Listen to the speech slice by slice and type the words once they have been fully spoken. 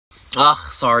Ugh,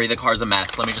 sorry, the car's a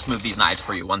mess. Let me just move these knives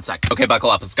for you. 1 sec. Okay, buckle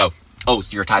up. Let's go. Oh,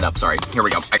 you're tied up. Sorry. Here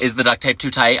we go. Is the duct tape too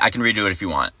tight? I can redo it if you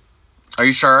want. Are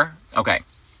you sure? Okay.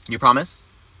 You promise?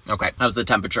 Okay. How's the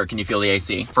temperature? Can you feel the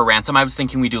AC? For ransom, I was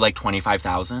thinking we do like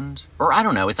 25,000. Or I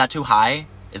don't know. Is that too high?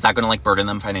 Is that going to like burden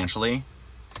them financially?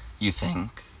 You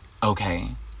think? Okay.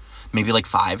 Maybe like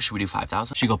 5. Should we do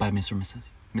 5,000? Should we go by Mr. or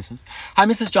Mrs.? Hi,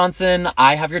 Mrs. Johnson.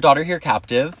 I have your daughter here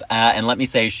captive. And let me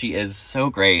say, she is so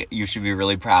great. You should be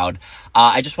really proud.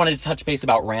 I just wanted to touch base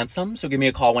about ransom. So give me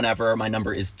a call whenever. My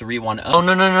number is 310. Oh,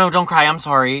 no. Don't cry. I'm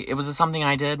sorry. It was something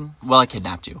I did. Well, I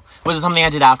kidnapped you. Was it something I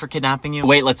did after kidnapping you?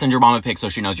 Wait, let's send your mom a pic so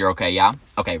she knows you're okay. Yeah?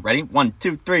 Okay, ready? 1,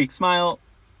 2, 3. Smile.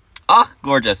 Ah,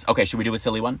 gorgeous. Okay, should we do a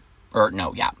silly one? Or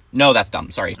no, yeah. No, that's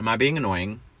dumb. Sorry. Am I being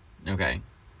annoying? Okay.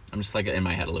 I'm just like in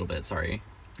my head a little bit. Sorry.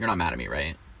 You're not mad at me,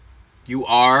 right? You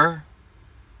are?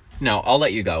 No, I'll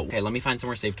let you go. Okay, let me find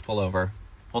somewhere safe to pull over.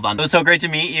 Hold on. It was so great to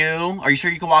meet you. Are you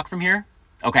sure you can walk from here?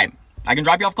 Okay. I can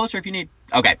drop you off closer if you need.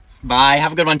 Okay. Bye.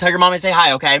 Have a good one. Tell your mom I say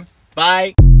hi, okay?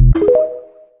 Bye.